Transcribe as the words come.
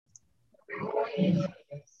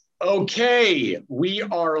Okay, we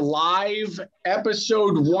are live,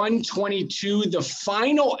 episode 122, the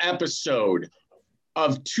final episode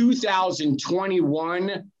of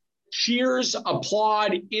 2021. Cheers,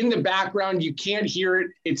 applaud in the background. You can't hear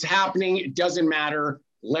it. It's happening. It doesn't matter.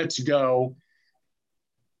 Let's go.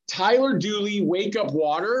 Tyler Dooley, Wake Up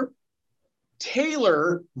Water.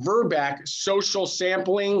 Taylor Verbeck, Social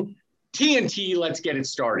Sampling. TNT, let's get it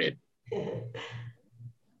started.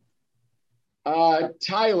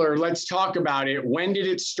 Tyler, let's talk about it. When did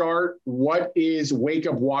it start? What is Wake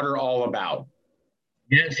Up Water all about?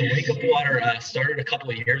 Yeah, so Wake Up Water started a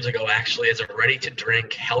couple of years ago, actually, as a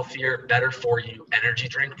ready-to-drink, healthier, better-for-you energy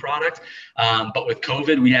drink product. But with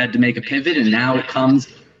COVID, we had to make a pivot, and now it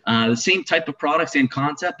comes the same type of product, same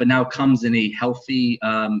concept, but now it comes in a healthy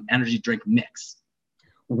energy drink mix.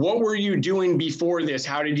 What were you doing before this?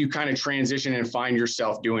 How did you kind of transition and find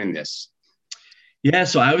yourself doing this? Yeah,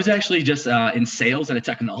 so I was actually just in sales at a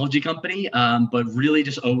technology company, but really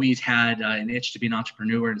just always had an itch to be an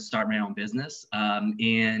entrepreneur and start my own business.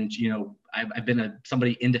 And, you know, I've been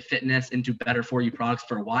somebody into fitness, into better for you products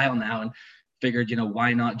for a while now, and figured, you know,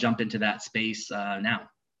 why not jump into that space now?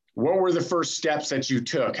 What were the first steps that you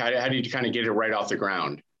took? How did you kind of get it right off the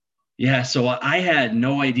ground? Yeah, so I had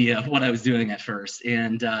no idea what I was doing at first.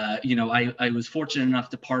 And, you know, I was fortunate enough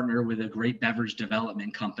to partner with a great beverage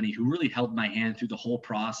development company who really held my hand through the whole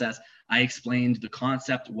process. I explained the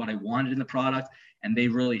concept, what I wanted in the product, and they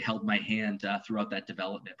really held my hand throughout that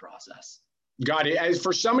development process. Got it. As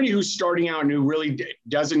for somebody who's starting out and who really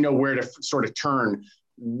doesn't know where to sort of turn,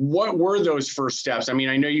 what were those first steps? I mean,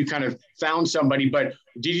 I know you kind of found somebody, but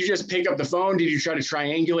did you just pick up the phone? Did you try to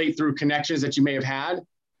triangulate through connections that you may have had?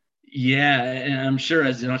 Yeah, and I'm sure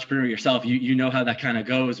as an entrepreneur yourself, you know how that kind of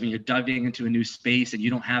goes when you're diving into a new space and you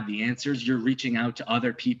don't have the answers. You're reaching out to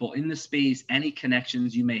other people in the space, any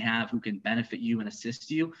connections you may have who can benefit you and assist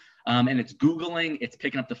you. And it's Googling, it's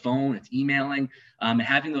picking up the phone, it's emailing, and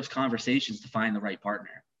having those conversations to find the right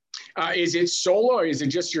partner. Is it solo or is it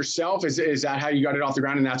just yourself? Is that how you got it off the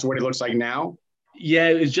ground and that's what it looks like now? Yeah,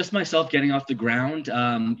 it was just myself getting off the ground.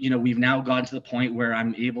 You know, we've now gotten to the point where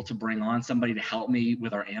I'm able to bring on somebody to help me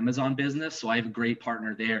with our Amazon business. So I have a great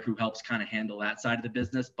partner there who helps kind of handle that side of the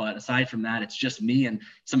business. But aside from that, it's just me and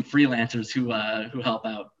some freelancers who help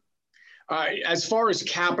out. As far as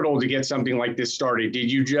capital to get something like this started,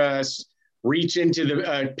 did you just reach into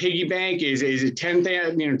the piggy bank? Is it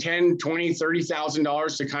 $10, 20,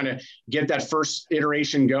 $30,000 to kind of get that first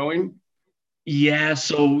iteration going? Yeah,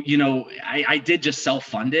 so, you know, I did just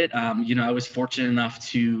self-fund it. You know, I was fortunate enough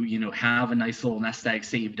to, you know, have a nice little nest egg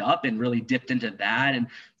saved up and really dipped into that and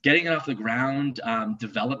getting it off the ground.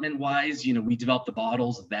 Development wise, you know, we developed the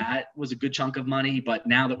bottles. That was a good chunk of money. But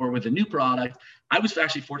now that we're with a new product, I was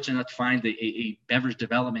actually fortunate enough to find a beverage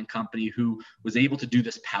development company who was able to do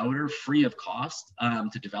this powder free of cost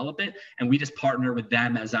to develop it. And we just partner with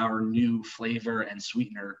them as our new flavor and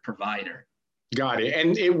sweetener provider. Got it.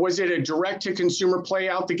 And was it a direct to consumer play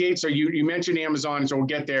out the gate? So you mentioned Amazon, so we'll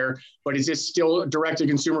get there, but is this still direct to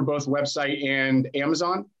consumer, both website and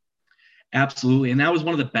Amazon? Absolutely. And that was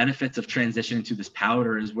one of the benefits of transitioning to this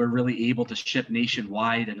powder is we're really able to ship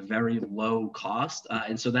nationwide at a very low cost.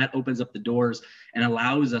 And so that opens up the doors and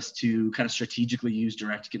allows us to kind of strategically use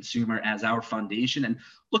direct to consumer as our foundation and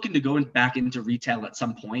looking to go back into retail at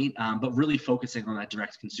some point, but really focusing on that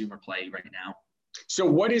direct to consumer play right now. So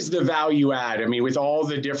what is the value add? I mean, with all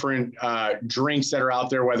the different drinks that are out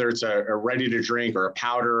there, whether it's a ready to drink or a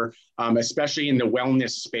powder, especially in the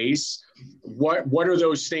wellness space, what are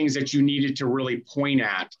those things that you needed to really point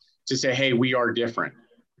at to say, hey, we are different?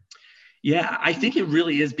 Yeah, I think it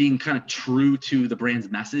really is being kind of true to the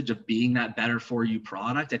brand's message of being that better for you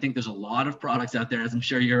product. I think there's a lot of products out there, as I'm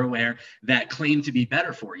sure you're aware, that claim to be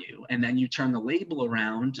better for you. And then you turn the label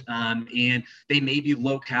around and they may be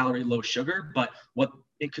low calorie, low sugar, but what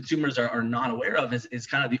consumers are not aware of is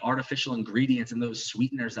kind of the artificial ingredients and those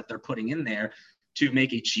sweeteners that they're putting in there to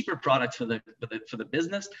make a cheaper product for the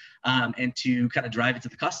business and to kind of drive it to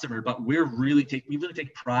the customer. But we really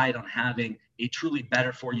take pride on having a truly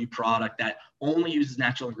better for you product that only uses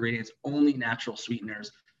natural ingredients, only natural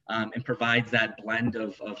sweeteners, and provides that blend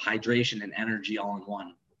of hydration and energy all in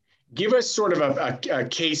one. Give us sort of a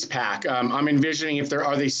case pack. I'm envisioning if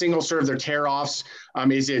are they single serve, they're tear offs.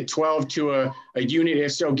 Is it 12 to a unit?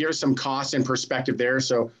 If so, give us some cost and perspective there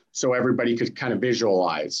so everybody could kind of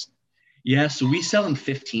visualize. Yeah, so we sell in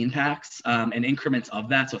 15 packs and increments of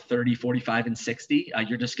that. So 30, 45, and 60.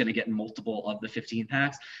 You're just going to get multiple of the 15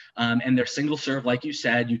 packs. And they're single serve, like you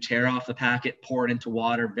said. You tear off the packet, pour it into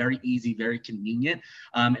water. Very easy, very convenient.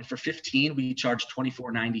 And for 15, we charge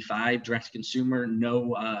 $24.95 direct to consumer,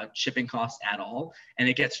 no shipping costs at all. And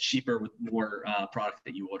it gets cheaper with more product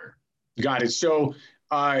that you order. Got it. So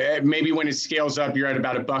maybe when it scales up, you're at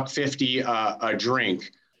about $1.50 a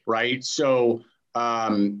drink, right? So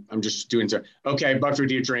I'm just doing so. Okay,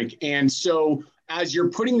 $1.50 a drink. And so as you're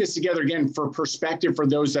putting this together, again, for perspective, for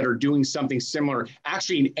those that are doing something similar,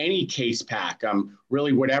 actually in any case pack,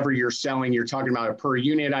 really whatever you're selling, you're talking about a per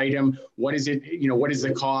unit item. What is it? You know, what is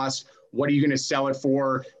the cost? What are you going to sell it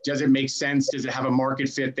for? Does it make sense? Does it have a market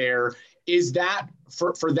fit there? Is that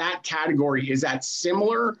for that category, is that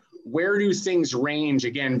similar? Where do things range,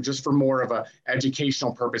 again, just for more of a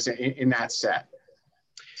educational purpose in that set?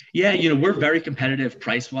 Yeah, you know, we're very competitive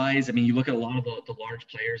price-wise. I mean, you look at a lot of the large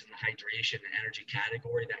players in the hydration and energy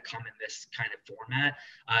category that come in this kind of format.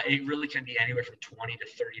 It really can be anywhere from $20 to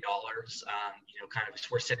 $30. You know, kind of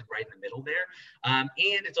we're sitting right in the middle there. And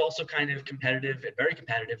it's also kind of competitive and very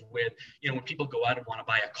competitive with, you know, when people go out and want to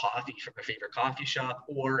buy a coffee from their favorite coffee shop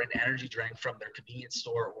or an energy drink from their convenience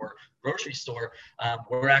store or grocery store,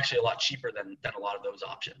 we're actually a lot cheaper than a lot of those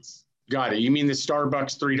options. Got it. You mean the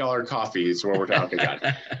Starbucks $3 coffee is what we're talking about.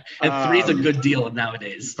 And three's a good deal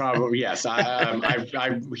nowadays. Probably, yes.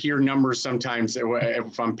 I hear numbers sometimes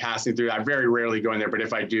if I'm passing through. I very rarely go in there, but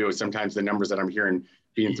if I do, sometimes the numbers that I'm hearing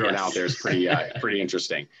being thrown out there is pretty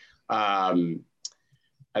interesting.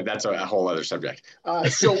 That's a whole other subject.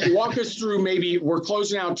 So walk us through, maybe we're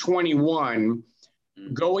closing out 21.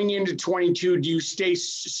 Going into 22, do you stay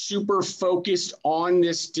super focused on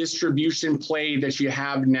this distribution play that you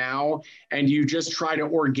have now, and you just try to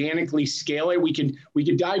organically scale it? We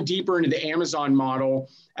could dive deeper into the Amazon model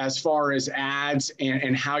as far as ads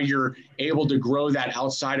and how you're able to grow that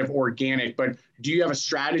outside of organic, but do you have a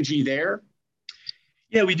strategy there?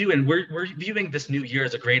 Yeah, we do. And we're viewing this new year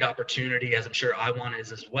as a great opportunity, as I'm sure iWant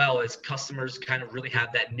is as well, as customers kind of really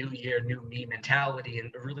have that new year, new me mentality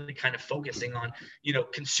and really kind of focusing on, you know,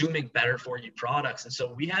 consuming better for you products. And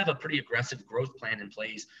so we have a pretty aggressive growth plan in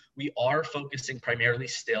place. We are focusing primarily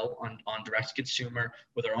still on direct to consumer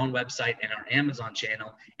with our own website and our Amazon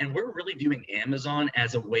channel. And we're really viewing Amazon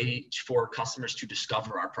as a way for customers to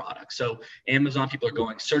discover our products. So Amazon, people are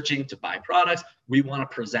going searching to buy products. We want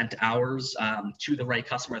to present ours to the right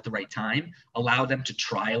customer at the right time, allow them to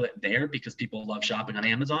trial it there because people love shopping on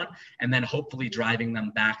Amazon, and then hopefully driving them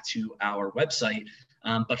back to our website.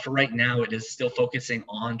 But for right now, it is still focusing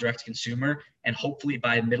on direct to consumer, and hopefully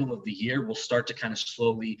by the middle of the year, we'll start to kind of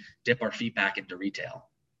slowly dip our feet back into retail.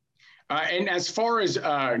 And as far as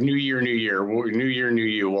new year, new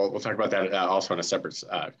you, we'll talk about that also on a separate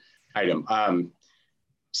item.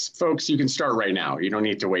 Folks, you can start right now. You don't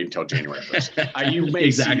need to wait until January 1st. You may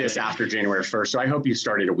see this after January 1st, so I hope you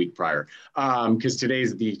started a week prior, because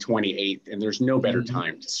today's the 28th, and there's no better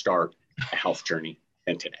time to start a health journey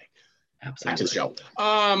than today. Absolutely.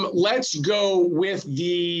 Let's go with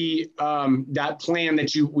the that plan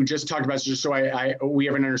that we just talked about, just so we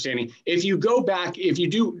have an understanding. If you go back, if you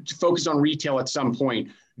do focus on retail at some point,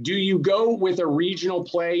 do you go with a regional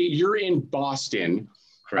play? You're in Boston.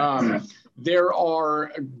 Correct. There are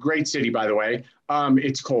a great city, by the way.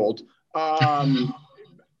 It's cold. Are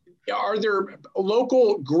there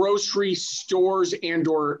local grocery stores and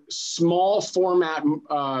or small format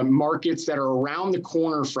markets that are around the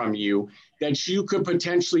corner from you that you could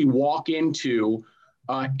potentially walk into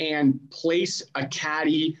and place a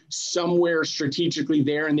caddy somewhere strategically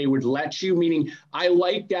there, and they would let you? Meaning, I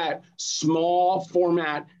like that small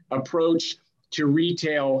format approach to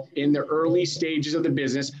retail in the early stages of the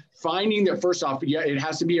business. Finding that, first off, yeah, it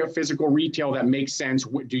has to be a physical retail that makes sense.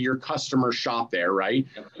 Do your customers shop there, right?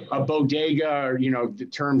 A bodega, or, you know, the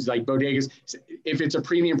terms like bodegas, if it's a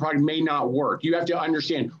premium product, may not work. You have to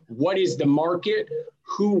understand what is the market,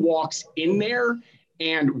 who walks in there,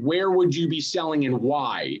 and where would you be selling and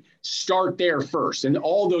why. Start there first. And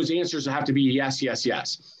all those answers have to be yes, yes,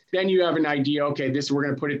 yes. Then you have an idea, okay, we're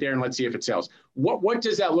going to put it there and let's see if it sells. What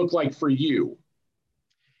does that look like for you?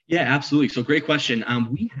 Yeah, absolutely. So great question.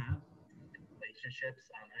 We have relationships.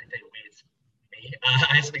 I think it's me.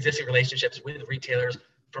 I have some existing relationships with retailers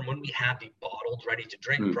from when we have the bottled, ready to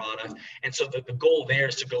drink product. And so the goal there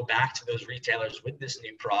is to go back to those retailers with this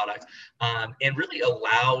new product and really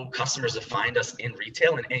allow customers to find us in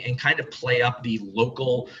retail and kind of play up the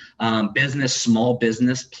local business, small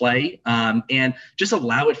business play, and just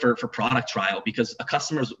allow it for product trial, because a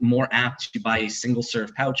customer is more apt to buy a single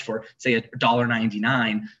serve pouch for, say,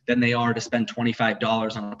 $1.99 than they are to spend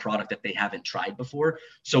 $25 on a product that they haven't tried before.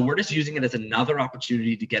 So we're just using it as another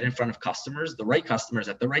opportunity to get in front of customers, the right customers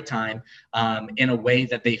at the right time, in a way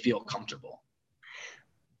that they feel comfortable.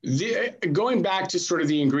 Going back to sort of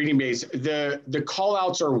the ingredient base, the call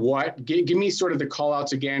outs are what? Give me sort of the call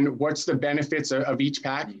outs again. What's the benefits of each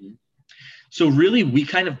pack? So really, we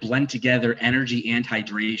kind of blend together energy and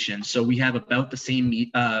hydration. So we have about the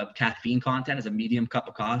same caffeine content as a medium cup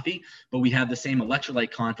of coffee, but we have the same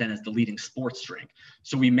electrolyte content as the leading sports drink.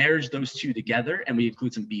 So we marriage those two together, and we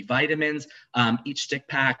include some B vitamins. Each stick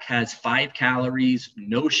pack has 5 calories,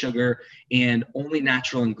 no sugar, and only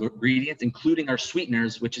natural ingredients, including our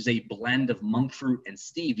sweeteners, which is a blend of monk fruit and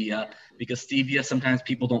stevia, because stevia, sometimes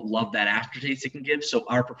people don't love that aftertaste it can give. So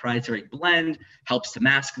our proprietary blend helps to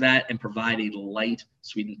mask that and provide a light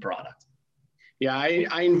sweetened product. Yeah,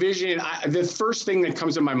 I envision the first thing that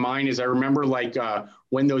comes to my mind is I remember like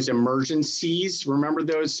when those immersion C's, remember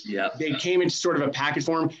those? Yeah. They came in sort of a package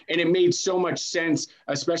form, and it made so much sense,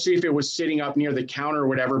 especially if it was sitting up near the counter or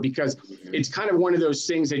whatever, because it's kind of one of those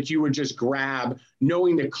things that you would just grab,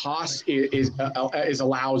 knowing the cost is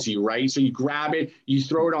allows you, right? So you grab it, you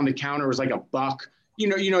throw it on the counter, it was like $1. You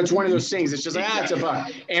know, it's one of those things. It's just like, it's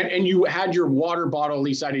 $1. And you had your water bottle, at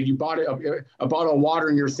least I did. You bought a bottle of water,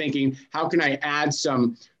 and you're thinking, how can I add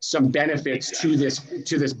some benefits to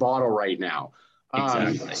this bottle right now?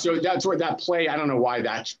 Exactly. So that's where that play. I don't know why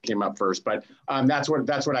that came up first, but that's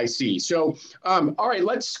what I see. So all right,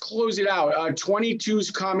 let's close it out. 22's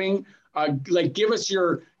coming. Like, give us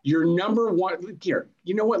your number one here.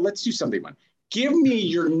 You know what? Let's do something fun. Give me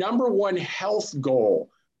your number one health goal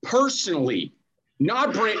personally.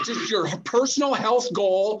 Not brand, just your personal health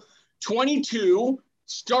goal, 22,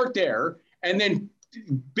 start there. And then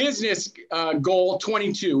business goal,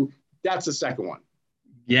 22, that's the second one.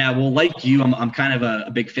 Yeah, well, like you, I'm kind of a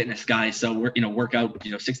big fitness guy. So work out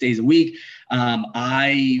 6 days a week.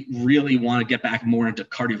 I really want to get back more into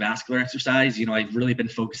cardiovascular exercise. I've really been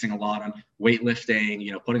focusing a lot on weightlifting,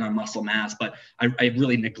 putting on muscle mass, but I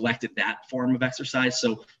really neglected that form of exercise.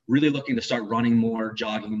 So really looking to start running more,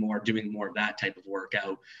 jogging more, doing more of that type of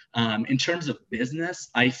workout. In terms of business,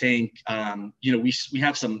 I think, we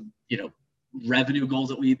have some, revenue goals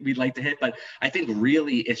that we'd like to hit, but I think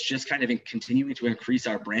really it's just kind of continuing to increase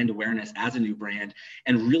our brand awareness as a new brand,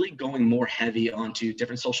 and really going more heavy onto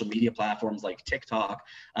different social media platforms like TikTok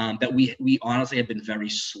that we honestly have been very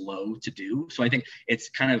slow to do. So I think it's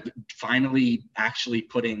kind of finally actually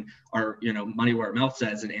putting our money where our mouth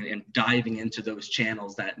says, and diving into those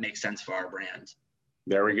channels that make sense for our brand.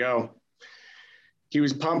 There we go. He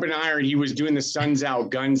was pumping iron. He was doing the sun's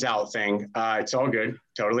out, guns out thing. It's all good.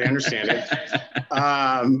 Totally understand it.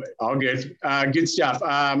 All good. Good stuff.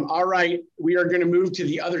 All right. We are going to move to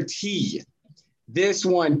the other T. This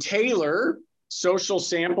one, Taylor, social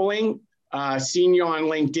sampling, seen you on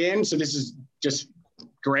LinkedIn. So this is just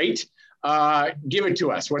great. Give it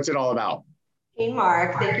to us. What's it all about? Hey,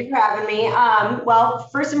 Mark, thank you for having me. Well,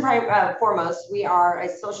 first and foremost, we are a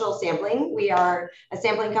social sampling. We are a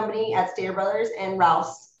sampling company at Stater Brothers and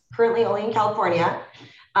Ralph's, currently only in California.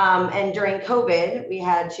 And during COVID, we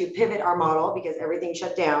had to pivot our model because everything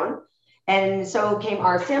shut down. And so came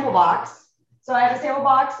our sample box. So I have a sample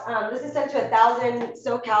box. This is sent to 1,000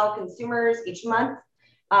 SoCal consumers each month.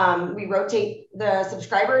 We rotate the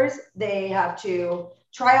subscribers. They have to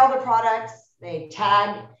try all the products. They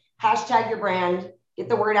hashtag your brand, get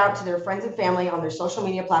the word out to their friends and family on their social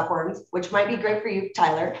media platforms, which might be great for you,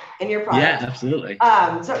 Tyler, and your product. Yeah, absolutely.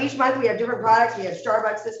 So each month we have different products. We have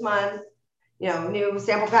Starbucks this month, new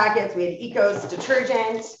sample packets. We have Ecos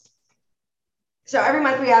detergent. So every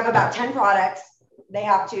month we have about 10 products. They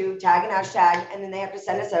have to tag and hashtag, and then they have to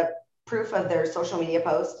send us a proof of their social media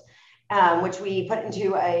post, which we put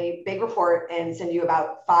into a big report and send you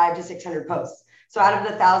about 500 to 600 posts. So out of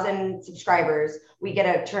the 1,000 subscribers, we get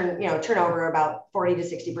a turnover about 40 to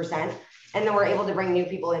 60%. And then we're able to bring new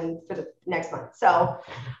people in for the next month. So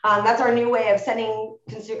that's our new way of sending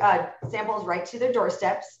samples right to their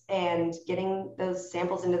doorsteps and getting those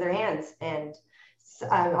samples into their hands, and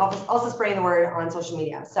also spreading the word on social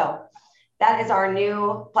media. So that is our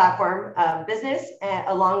new platform business,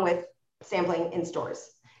 along with sampling in stores.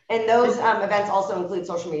 And those events also include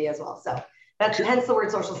social media as well. So That's hence the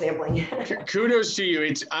word social sampling. Kudos to you.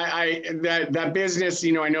 It's that business,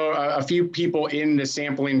 you know, I know a few people in the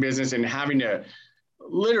sampling business and having to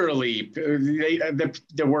literally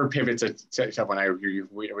the word pivot's a tough one.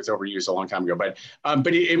 It was overused a long time ago, but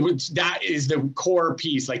it was, that is the core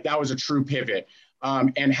piece. Like that was a true pivot.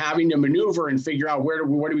 And having to maneuver and figure out what are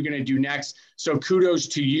we going to do next. So kudos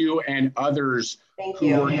to you and others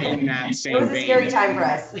who were in that same vein. It was a scary time for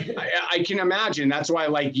us. I can imagine. That's why,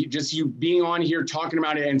 like, you being on here talking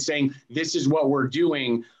about it and saying this is what we're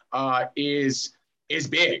doing is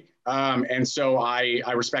big. And so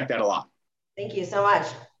I respect that a lot. Thank you so much.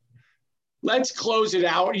 Let's close it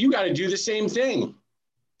out. You got to do the same thing.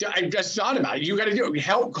 I just thought about it. You got to do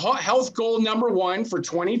health goal number 1 for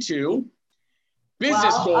 22.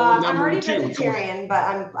 Business goal number 2. I'm already vegetarian, but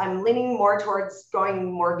I'm leaning more towards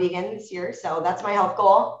going more vegan this year. So that's my health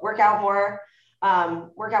goal. Work out more,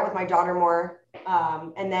 work out with my daughter more.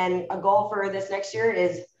 And then a goal for this next year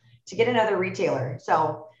is to get another retailer.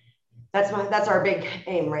 So that's our big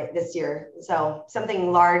aim right this year. So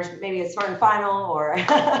something large, maybe a Smart & Final or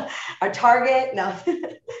a Target. No.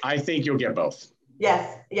 I think you'll get both.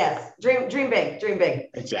 Yes. Dream big.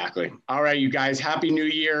 Exactly. All right, you guys, Happy New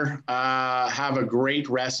Year. Have a great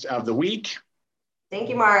rest of the week. Thank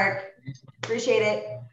you, Mark. Appreciate it.